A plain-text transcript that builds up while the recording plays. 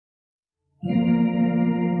Hello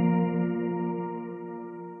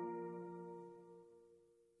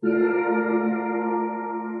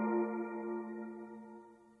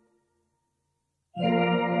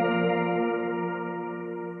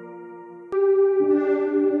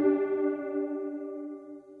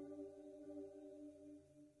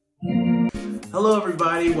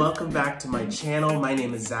everybody, welcome back to my channel. My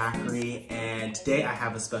name is Zachary and today I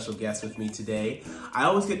have a special guest with me today. I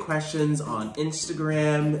always get questions on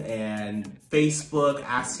Instagram and Facebook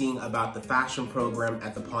asking about the fashion program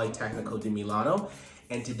at the Politecnico di Milano.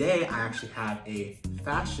 And today I actually have a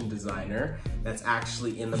fashion designer that's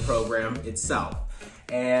actually in the program itself.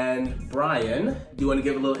 And Bryan, do you want to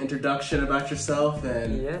give a little introduction about yourself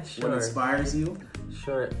and what inspires you?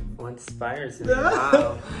 Sure, what inspires me?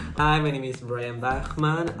 Wow. Hi, my name is Bryan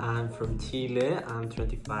Bachmann. I'm from Chile. I'm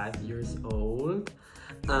 25 years old.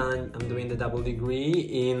 And I'm doing the double degree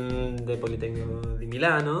in the Politecnico di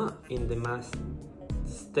Milano in the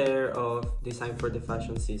Master of Design for the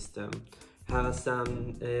Fashion System. Has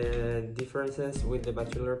some differences with the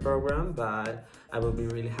bachelor program, but I will be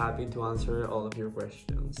really happy to answer all of your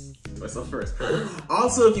questions. Myself first.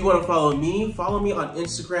 Also, if you want to follow me on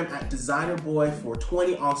Instagram at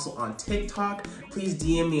designerboy420, also on TikTok. Please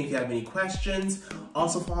DM me if you have any questions.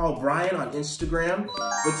 Also follow Bryan on Instagram.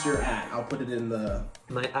 What's your @ I'll put it in the...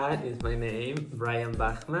 My @ is my name, Bryan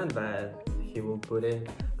Bachmann, but he will put it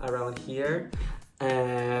around here.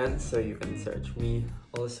 And so you can search me.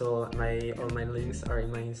 Also, all my links are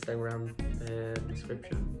in my Instagram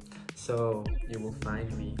description. So you will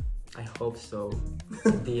find me. I hope so.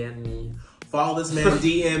 DM me. Follow this man,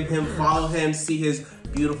 DM him, follow him, see his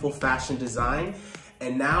beautiful fashion design.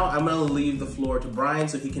 And now I'm gonna leave the floor to Bryan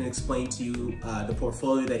so he can explain to you the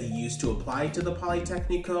portfolio that he used to apply to the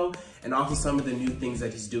Politecnico and also some of the new things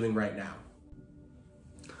that he's doing right now.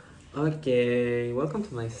 Okay, welcome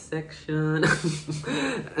to my section.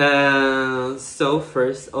 So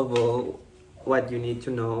first of all, what you need to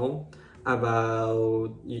know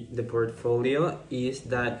about the portfolio is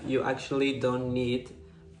that you actually don't need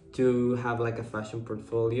to have like a fashion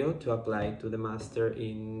portfolio to apply to the master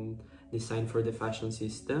in design for the fashion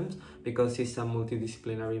systems, because it's a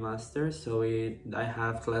multidisciplinary master. So I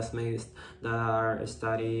have classmates that are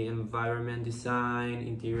study environment design,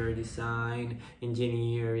 interior design,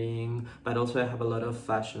 engineering, but also I have a lot of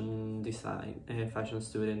fashion design, fashion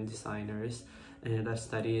student designers that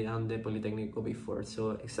studied on the Politecnico before.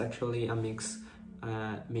 So it's actually a mixed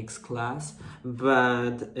class,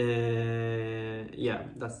 but yeah,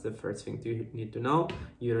 that's the first thing you need to know.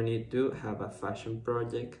 You don't need to have a fashion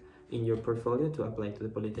project in your portfolio to apply to the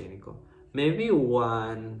Politecnico. Maybe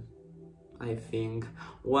one, I think,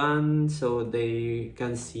 so they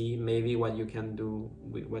can see maybe what you can do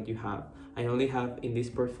with what you have. I only have, in this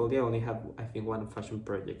portfolio, I only have, I think, one fashion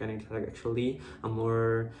project, and it's actually a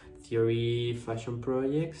more theory fashion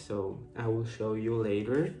project, so I will show you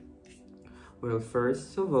later. Well,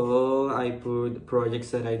 first of all, I put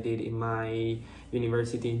projects that I did in my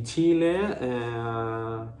university in Chile.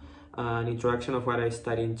 An introduction of what I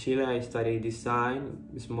studied in Chile. I studied design.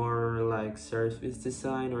 It's more like service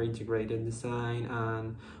design or integrated design,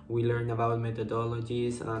 and we learn about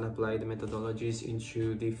methodologies and apply the methodologies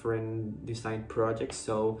into different design projects.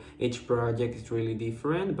 So each project is really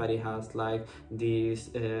different, but it has like this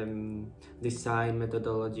design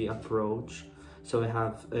methodology approach. So I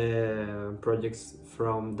have projects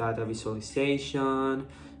from data visualization,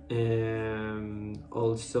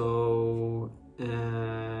 also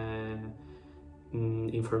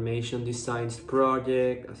information designs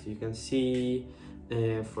project, as you can see,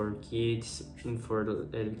 for kids and for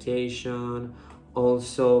education.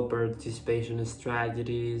 Also participation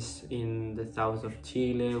strategies in the south of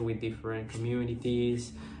Chile with different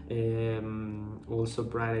communities. Also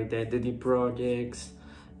brand identity projects.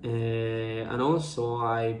 And also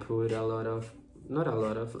I put a lot of, not a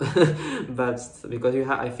lot of, but because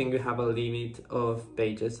I think you have a limit of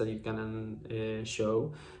pages that you can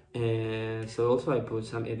show. So also I put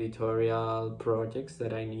some editorial projects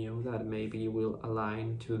that I knew that maybe will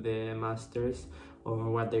align to the masters or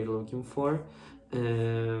what they're looking for.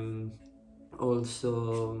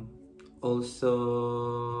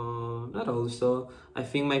 I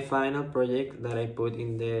think my final project that I put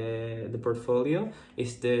in the portfolio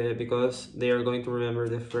is because they are going to remember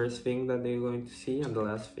the first thing that they're going to see and the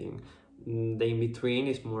last thing. The in-between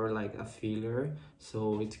is more like a filler,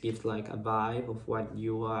 so it gives like a vibe of what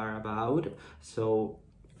you are about. So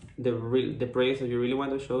the projects that you really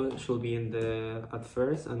want to show should be at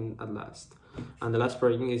first and at last. And the last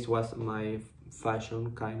project was my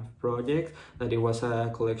fashion kind of project, that it was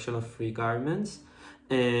a collection of free garments.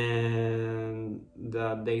 and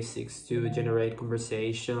the basics to generate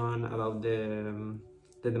conversation about the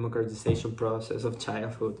democratization process of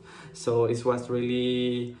childhood. So it was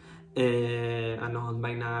really a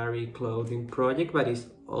non-binary clothing project, but it's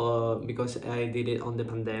because I did it on the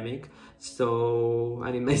pandemic. So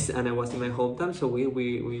and I was in my hometown, so we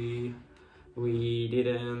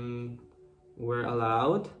didn't were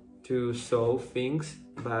allowed to sew things,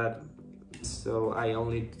 but so I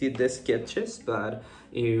only did the sketches, but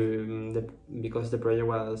because the project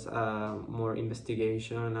was more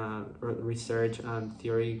investigation and research and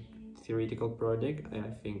theoretical project,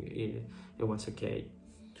 I think it was okay.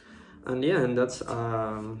 And yeah, and that's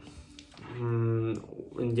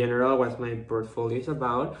in general what my portfolio is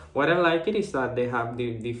about. What I like it is that they have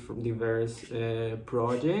the diverse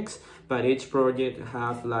projects, but each project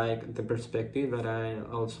have like the perspective that I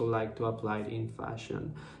also like to apply in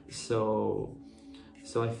fashion. So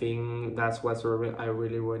I think that's what I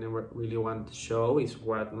really want to show, is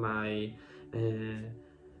what my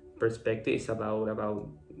perspective is about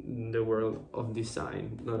the world of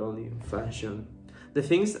design, not only in fashion. The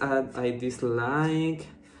things that I dislike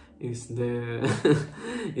is the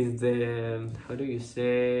how do you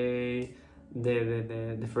say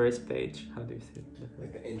the first page? How do you say it?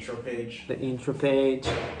 Like the intro page. The intro page,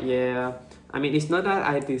 yeah. I mean, it's not that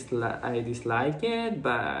I dislike it,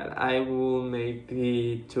 but I will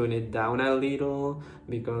maybe tune it down a little,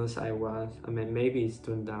 because I mean, maybe it's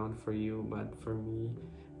tuned down for you, but for me,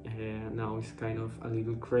 now it's kind of a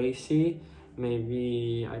little crazy.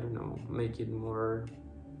 Maybe, I don't know, make it more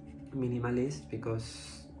minimalist,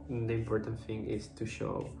 because the important thing is to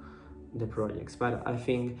show the projects. But I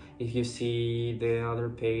think if you see the other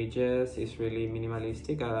pages, it's really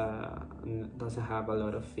minimalistic, doesn't have a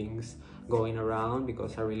lot of things going around,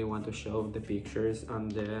 because I really want to show the pictures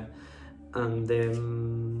and the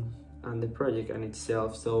project and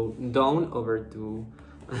itself. So don't overdo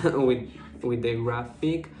with the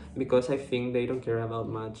graphic, because I think they don't care about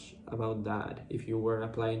much about that. If you were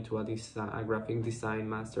applying to a graphic design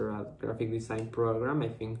master, a graphic design program, I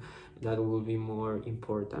think that will be more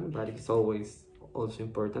important. But it's always also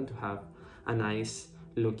important to have a nice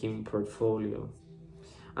looking portfolio.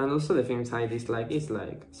 And also the things I dislike is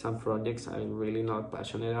like some projects I'm really not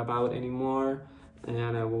passionate about anymore,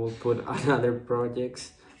 and I will put other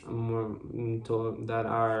projects more that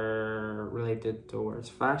are related towards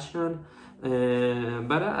fashion,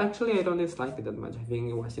 but actually I don't dislike it that much. I think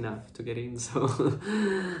it was enough to get in, so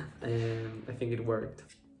I think it worked.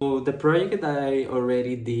 So the project that I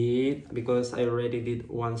already did, because I already did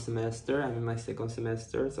one semester, I'm in my second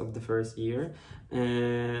semester of the first year,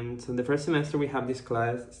 and so in the first semester we have this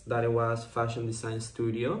class that it was fashion design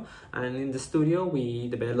studio, and in the studio we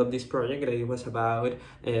developed this project that it was about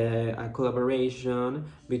a collaboration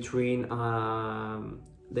between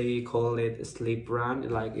they call it a sleep brand.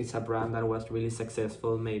 Like, it's a brand that was really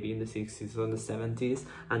successful maybe in the 60s or the 70s,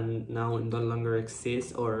 and now no longer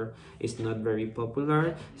exists, or it's not very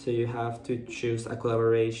popular. So you have to choose a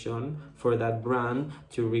collaboration for that brand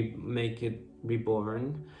to make it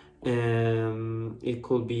reborn. It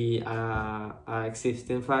could be a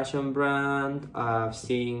existing fashion brand, a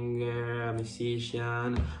singer, a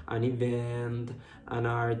musician, an event, an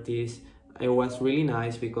artist. It was really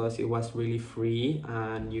nice because it was really free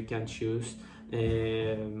and you can choose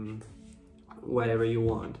whatever you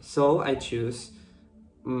want. So I choose,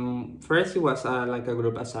 first it was like a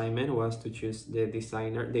group assignment, was to choose the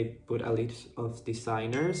designer. They put a list of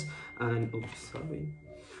designers, and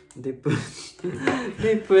they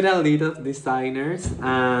put a list of designers,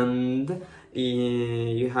 and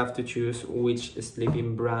you have to choose which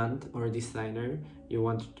sleeping brand or designer you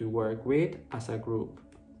want to work with as a group,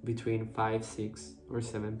 between 5, 6, or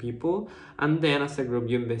 7 people. And then as a group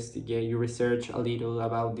you investigate, you research a little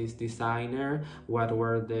about this designer, what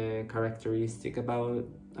were the characteristics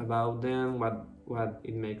about them, what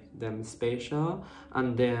it makes them special,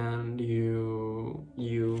 and then you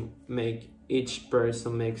make, each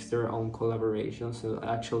person makes their own collaboration. So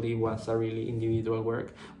actually it was a really individual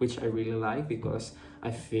work, which I really like, because I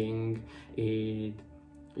think it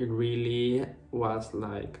really was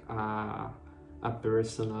like a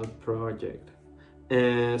personal project.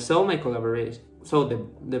 So my collaboration, so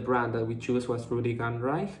the brand that we chose was Rudi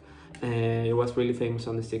Gernreich. It was really famous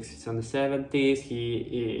on the 60s and the 70s.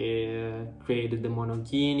 He created the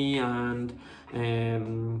monokini and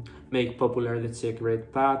make popular the check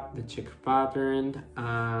pattern,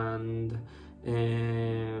 and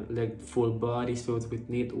like full body suits with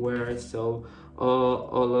knitwear. So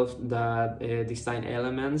all of that design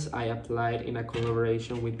elements I applied in a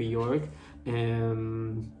collaboration with Björk.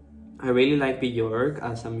 I really like Björk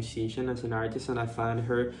as a musician, as an artist, and I find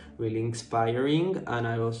her really inspiring, and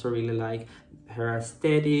I also really like her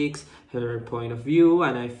aesthetics, her point of view,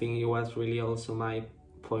 and I think it was really also my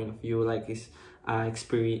point of view, like it's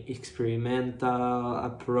experimental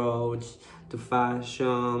approach to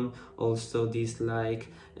fashion, also this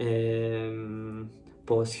like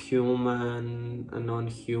post-human and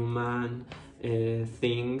non-human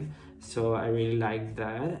thing. So I really like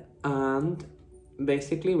that. And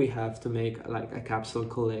basically we have to make like a capsule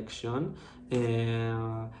collection.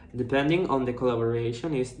 Depending on the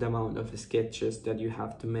collaboration is the amount of sketches that you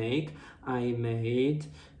have to make. I made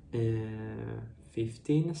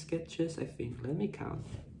 15 sketches, I think. Let me count.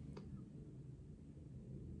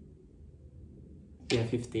 Yeah,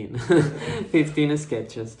 15. 15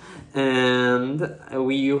 sketches. And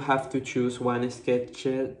you have to choose one sketch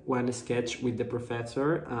with the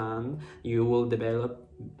professor, and you will develop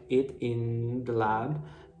it in the lab.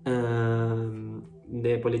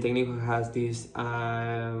 The Politecnico has these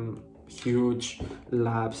huge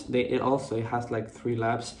labs. It has like 3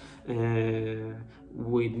 labs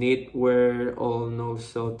with knitwear,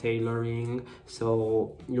 also tailoring.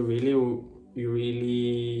 So you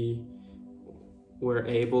really were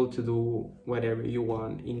able to do whatever you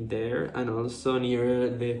want in there. And also near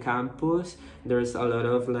the campus there's a lot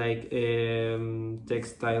of like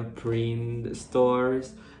textile print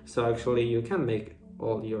stores, so actually you can make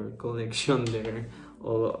all your collection there.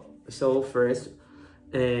 So first,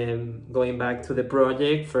 going back to the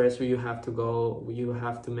project, first you have to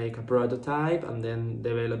make a prototype and then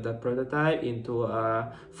develop that prototype into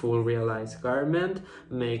a full realized garment,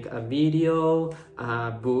 make a video,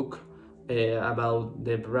 a book about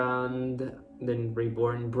the brand, the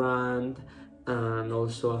reborn brand, and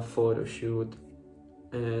also a photo shoot.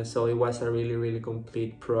 So it was a really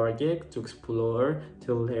complete project to explore,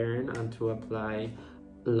 to learn, and to apply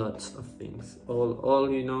lots of things. All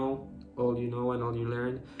you know and all you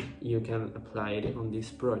learn, you can apply it on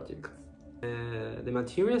this project. The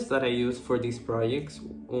materials that I used for these projects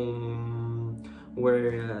were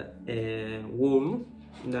wool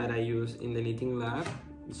that I used in the knitting lab.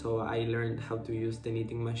 So I learned how to use the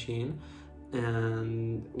knitting machine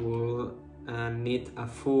and wool, and knit a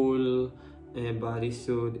full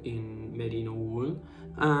bodysuit in merino wool.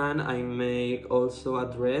 And I make also a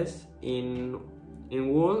dress in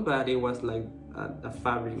wool, but it was like a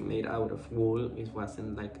fabric made out of wool. It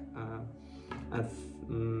wasn't like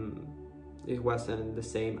it wasn't the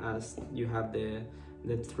same as you have the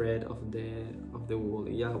thread of the wool.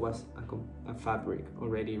 Yeah, it was a fabric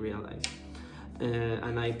already realized.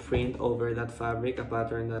 And I print over that fabric a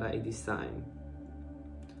pattern that I designed,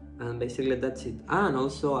 and basically that's it. And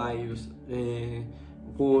also I use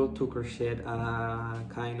wool to crochet a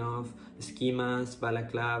kind of schemas,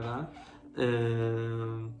 balaclava.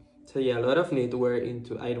 So yeah, a lot of knitwear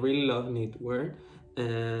I really love knitwear,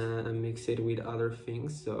 and mix it with other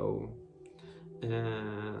things. So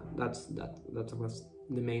that was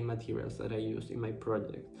the main materials that I used in my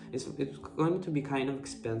project. It's going to be kind of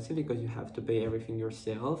expensive because you have to pay everything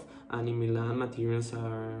yourself, and in Milan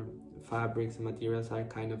fabrics and materials are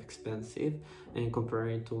kind of expensive and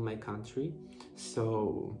compared to my country.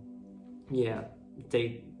 So yeah,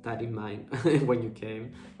 take that in mind when you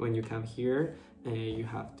come here. You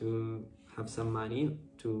have to have some money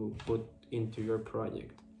to put into your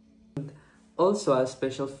project. Also, a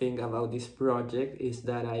special thing about this project is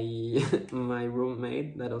that my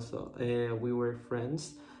roommate, that also we were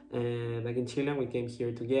friends back in Chile. We came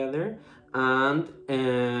here together, and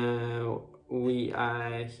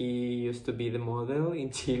he used to be the model in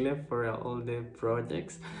Chile for all the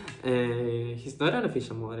projects. He's not an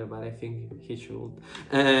official model, but I think he should.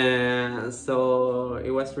 So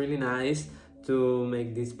it was really nice to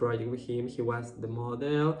make this project with him. He was the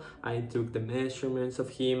model. I took the measurements of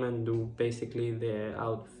him and do basically the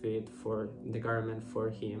outfit for the garment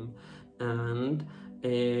for him. And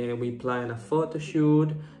we planned a photo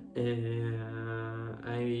shoot.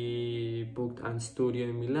 I booked a studio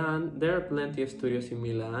in Milan. There are plenty of studios in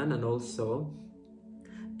Milan, and also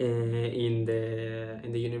in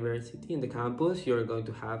the university, in the campus, you're going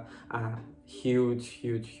to have a huge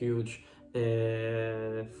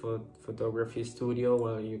photography studio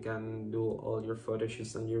where you can do all your photo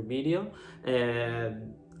shoots and your video.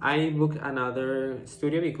 I booked another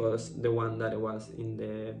studio because the one that was in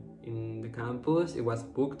the campus, it was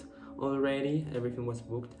booked already. Everything was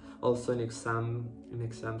booked. Also in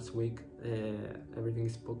exams week, everything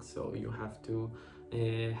is booked, so you have to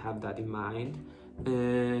have that in mind.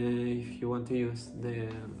 If you want to use the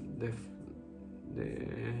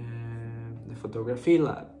photography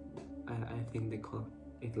lab, I think they call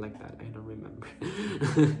it's like that, I don't remember.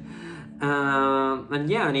 And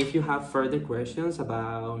yeah, and if you have further questions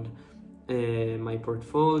about my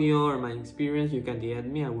portfolio or my experience, you can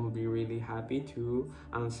DM me. I will be really happy to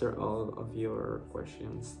answer all of your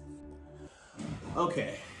questions.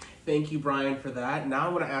 Okay, thank you, Bryan, for that. Now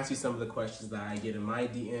I'm going to ask you some of the questions that I get in my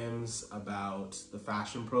DMs about the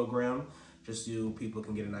fashion program, just so people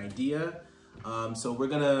can get an idea. So we're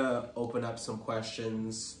going to open up some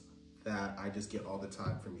questions that I just get all the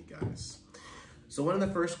time from you guys. So one of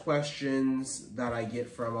the first questions that I get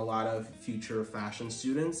from a lot of future fashion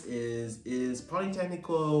students is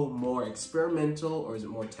Politecnico more experimental or is it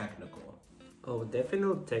more technical? Oh,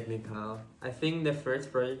 definitely technical. I think the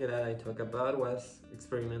first project that I talked about was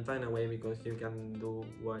experimental in a way because you can do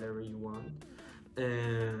whatever you want.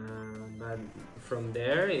 But from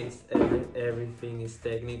there, everything is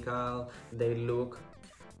technical. They look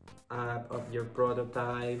up of your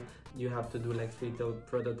prototype. You have to do like 3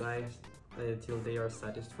 prototypes till they are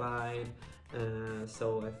satisfied.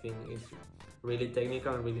 So I think it's really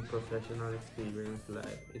technical and really professional experience.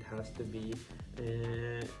 Like it has to be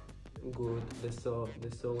good. The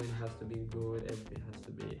sewing has to be good. Everything has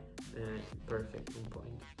to be perfect on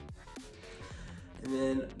point. And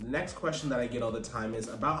then the next question that I get all the time is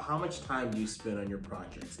about how much time do you spend on your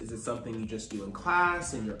projects? Is it something you just do in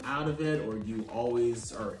class and you're out of it, or you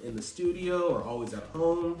always are in the studio or always at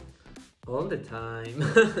home? All the time.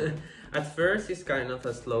 At first it's kind of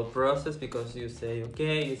a slow process because you say,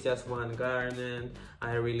 okay, it's just one garment,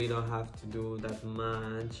 I really don't have to do that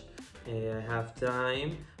much, I have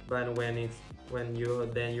time. But when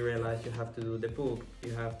you realize you have to do the book,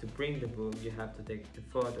 you have to print the book, you have to take the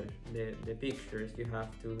photos, the pictures, you have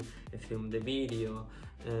to film the video,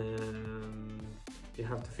 you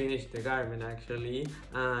have to finish the garment actually.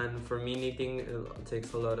 And for me, knitting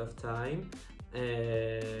takes a lot of time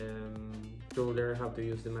to learn how to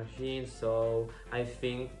use the machine. So I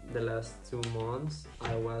think the last 2 months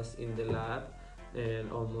I was in the lab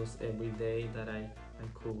and almost every day that I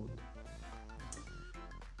could.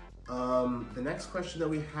 The next question that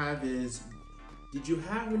we have is, did you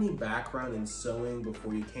have any background in sewing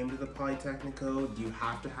before you came to the Politecnico? Do you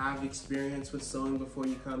have to have experience with sewing before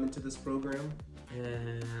you come into this program?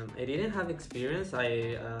 I didn't have experience.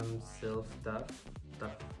 I am self-taught.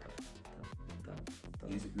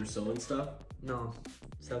 You're sewing stuff? No,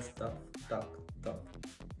 self-taught.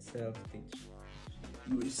 Self-teach.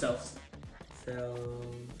 You self... Self...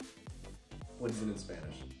 What is it in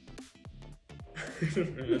Spanish?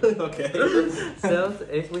 Okay. Self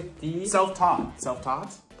is with T. Self-taught.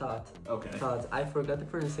 Self-taught? Taught. Okay. Taught. I forgot the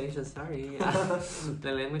pronunciation, sorry.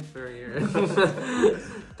 The language barrier.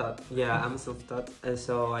 Taught. Yeah, I'm self-taught. And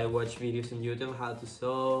so I watch videos on YouTube how to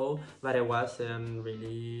sew, but I wasn't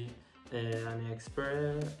really an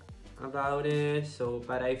expert about it. So,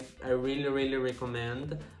 but I really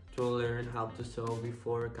recommend to learn how to sew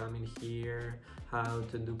before coming here, how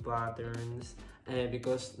to do patterns.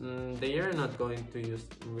 Because they are not going to use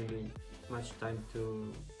really much time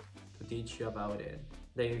to teach you about it.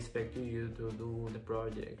 They expect you to do the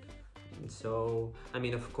project. And so, I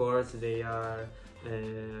mean, of course, they are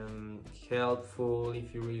helpful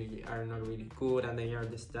if you really are not really good, and they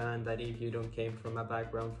understand that if you don't came from a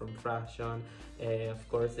background from fashion, of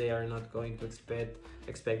course they are not going to expect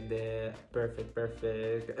the perfect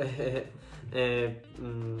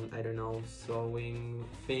I don't know, sewing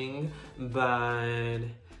thing. But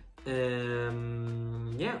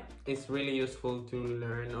yeah, it's really useful to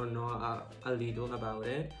learn or know a little about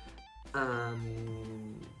it.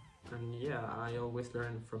 And yeah, I always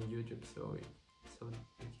learn from YouTube, so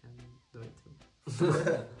you can do it too.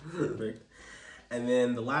 Perfect. And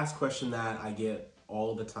then the last question that I get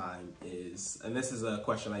all the time is, and this is a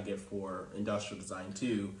question I get for industrial design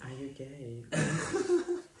too. Are you gay?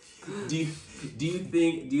 Do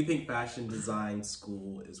you think fashion design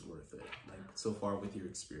school is worth it? Like so far with your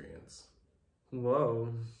experience?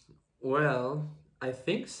 Whoa. Well, I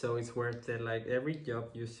think so. It's worth it. Like every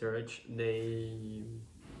job you search, they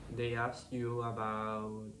ask you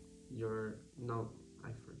about your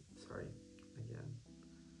sorry again.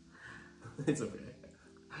 It's okay.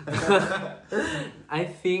 I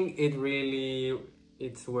think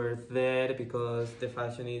it's worth it because the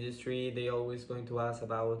fashion industry, they always going to ask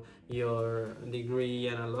about your degree,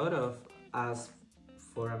 and a lot of ask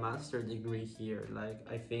for a master degree here. Like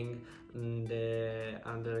I think the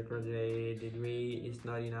undergraduate degree is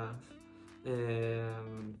not enough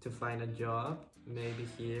to find a job maybe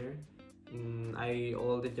here.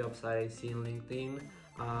 All the jobs I see on LinkedIn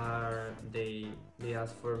are they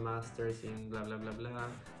ask for masters in blah blah blah blah,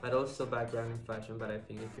 but also background in fashion. But I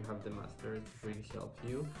think if you have the masters, it really help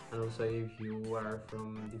you. And also if you are from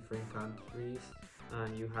different countries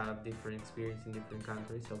and you have different experience in different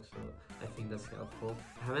countries, also I think that's helpful.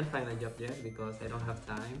 I haven't found a job yet because I don't have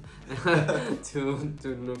time to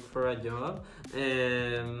look for a job,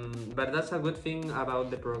 but that's a good thing about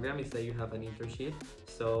the program, is that you have an internship.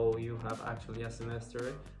 So you have actually a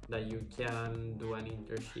semester that you can do an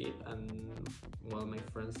internship, and well, my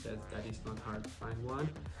friend says that it's not hard to find one,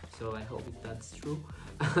 so I hope that's true.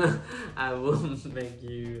 I will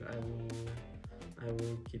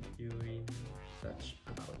keep you in touch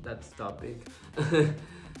about that topic.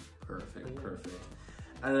 Perfect.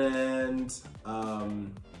 And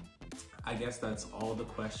I guess that's all the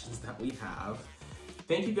questions that we have.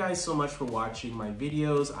 Thank you guys so much for watching my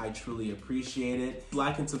videos. I truly appreciate it.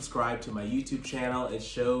 Like and subscribe to my YouTube channel. It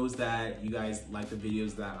shows that you guys like the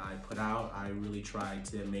videos that I put out. I really try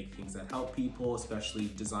to make things that help people,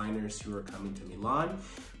 especially designers who are coming to Milan.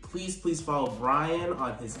 Please follow Bryan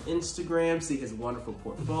on his Instagram, see his wonderful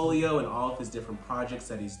portfolio and all of his different projects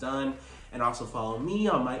that he's done. And also follow me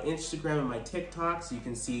on my Instagram and my TikTok so you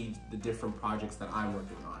can see the different projects that I'm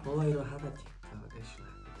working on. Oh, I don't have a TikTok.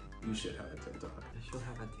 You should have a TikTok. I should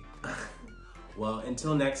have a TikTok. Well,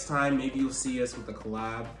 until next time, maybe you'll see us with a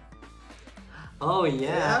collab. Oh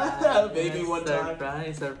yeah, maybe one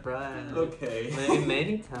time. Surprise. Okay. Maybe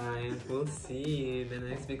many times. We'll see. The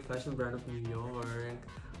next big fashion brand of New York.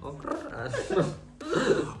 Oh,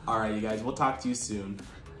 Alright, you guys. We'll talk to you soon.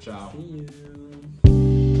 Ciao. See you.